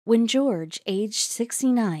When George, aged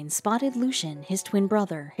 69, spotted Lucien, his twin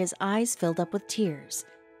brother, his eyes filled up with tears.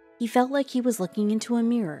 He felt like he was looking into a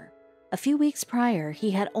mirror. A few weeks prior,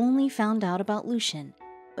 he had only found out about Lucien,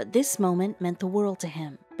 but this moment meant the world to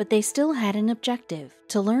him. But they still had an objective: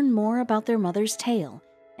 to learn more about their mother's tale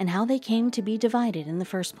and how they came to be divided in the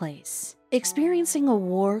first place. Experiencing a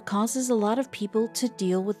war causes a lot of people to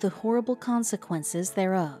deal with the horrible consequences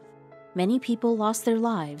thereof. Many people lost their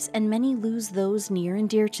lives, and many lose those near and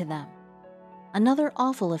dear to them. Another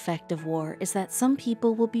awful effect of war is that some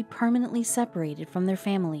people will be permanently separated from their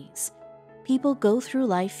families. People go through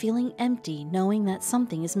life feeling empty, knowing that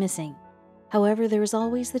something is missing. However, there is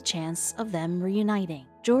always the chance of them reuniting.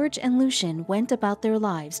 George and Lucien went about their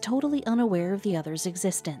lives totally unaware of the other's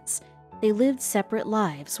existence. They lived separate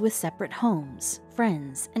lives with separate homes,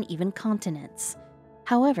 friends, and even continents.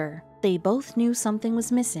 However, they both knew something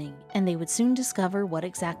was missing, and they would soon discover what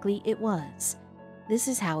exactly it was. This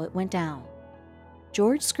is how it went down.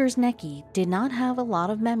 George Skrzynecki did not have a lot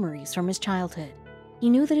of memories from his childhood. He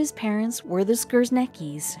knew that his parents were the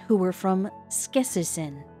Skrzynekis, who were from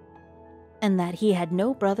Szczecin, and that he had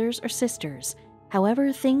no brothers or sisters.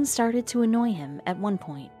 However, things started to annoy him at one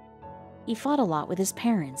point. He fought a lot with his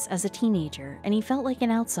parents as a teenager, and he felt like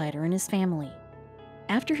an outsider in his family.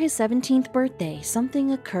 After his 17th birthday,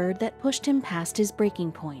 something occurred that pushed him past his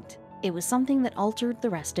breaking point. It was something that altered the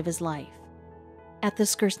rest of his life. At the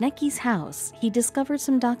Skrzynekis' house, he discovered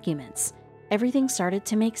some documents. Everything started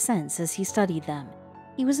to make sense as he studied them.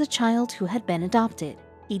 He was a child who had been adopted.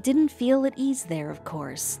 He didn't feel at ease there, of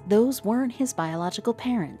course. Those weren't his biological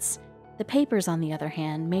parents. The papers, on the other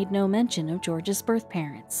hand, made no mention of George's birth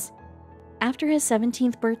parents. After his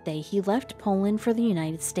 17th birthday, he left Poland for the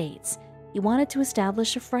United States. He wanted to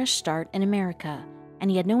establish a fresh start in America, and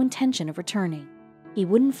he had no intention of returning. He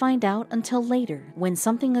wouldn't find out until later, when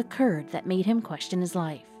something occurred that made him question his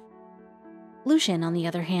life. Lucien, on the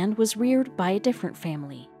other hand, was reared by a different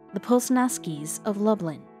family, the Posnanskis of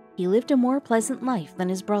Lublin. He lived a more pleasant life than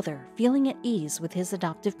his brother, feeling at ease with his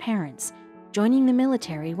adoptive parents, joining the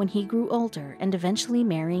military when he grew older, and eventually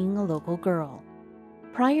marrying a local girl.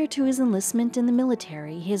 Prior to his enlistment in the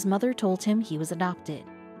military, his mother told him he was adopted.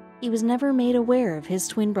 He was never made aware of his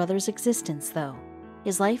twin brother's existence, though.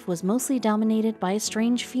 His life was mostly dominated by a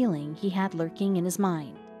strange feeling he had lurking in his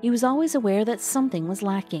mind. He was always aware that something was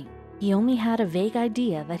lacking. He only had a vague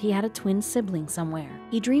idea that he had a twin sibling somewhere.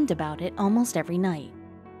 He dreamed about it almost every night.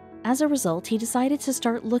 As a result, he decided to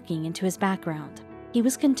start looking into his background. He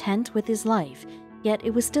was content with his life, yet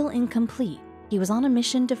it was still incomplete. He was on a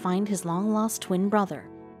mission to find his long-lost twin brother,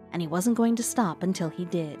 and he wasn't going to stop until he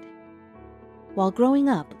did. While growing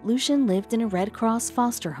up, Lucien lived in a Red Cross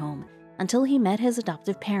foster home until he met his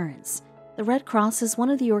adoptive parents. The Red Cross is one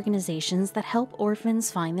of the organizations that help orphans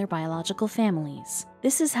find their biological families.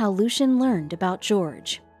 This is how Lucien learned about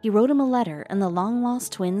George. He wrote him a letter, and the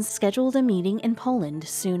long-lost twins scheduled a meeting in Poland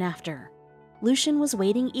soon after. Lucien was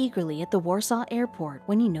waiting eagerly at the Warsaw airport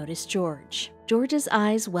when he noticed George. George's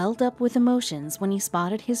eyes welled up with emotions when he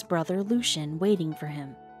spotted his brother Lucien waiting for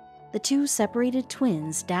him. The two separated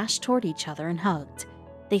twins dashed toward each other and hugged.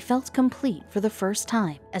 They felt complete for the first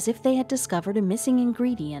time, as if they had discovered a missing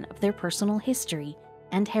ingredient of their personal history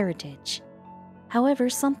and heritage. However,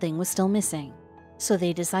 something was still missing, so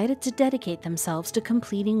they decided to dedicate themselves to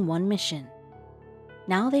completing one mission.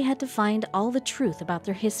 Now they had to find all the truth about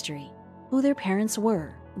their history, who their parents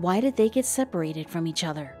were, why did they get separated from each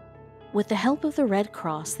other. With the help of the Red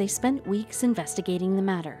Cross, they spent weeks investigating the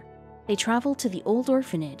matter. They traveled to the old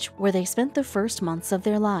orphanage where they spent the first months of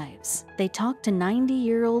their lives. They talked to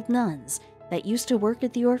 90-year-old nuns that used to work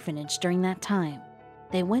at the orphanage during that time.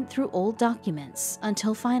 They went through old documents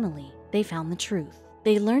until finally they found the truth.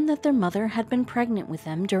 They learned that their mother had been pregnant with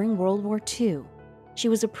them during World War II. She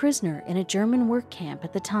was a prisoner in a German work camp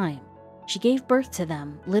at the time. She gave birth to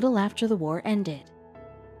them little after the war ended.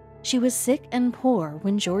 She was sick and poor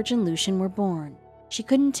when George and Lucien were born. She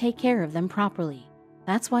couldn't take care of them properly.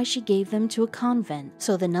 That's why she gave them to a convent,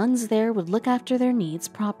 so the nuns there would look after their needs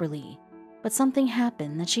properly. But something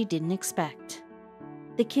happened that she didn't expect.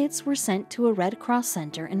 The kids were sent to a Red Cross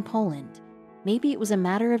center in Poland. Maybe it was a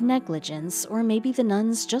matter of negligence, or maybe the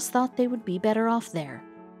nuns just thought they would be better off there,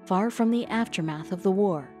 far from the aftermath of the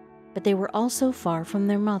war. But they were also far from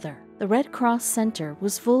their mother. The Red Cross center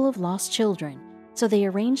was full of lost children, so they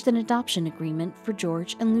arranged an adoption agreement for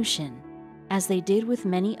George and Lucien, as they did with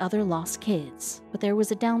many other lost kids, but there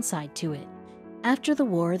was a downside to it. After the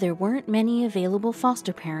war, there weren't many available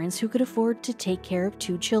foster parents who could afford to take care of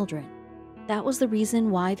two children. That was the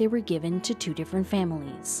reason why they were given to two different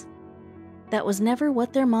families. That was never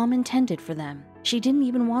what their mom intended for them. She didn't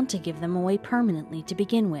even want to give them away permanently to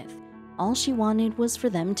begin with. All she wanted was for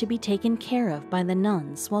them to be taken care of by the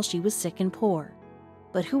nuns while she was sick and poor.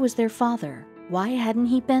 But who was their father? Why hadn't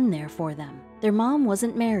he been there for them? Their mom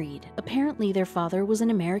wasn't married. Apparently their father was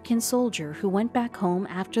an American soldier who went back home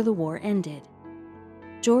after the war ended.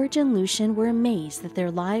 George and Lucien were amazed that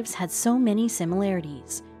their lives had so many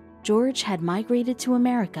similarities. George had migrated to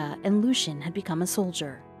America and Lucien had become a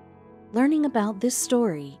soldier. Learning about this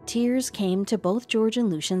story, tears came to both George and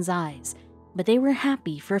Lucien's eyes, but they were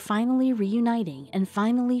happy for finally reuniting and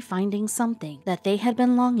finally finding something that they had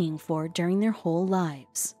been longing for during their whole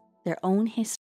lives, their own history.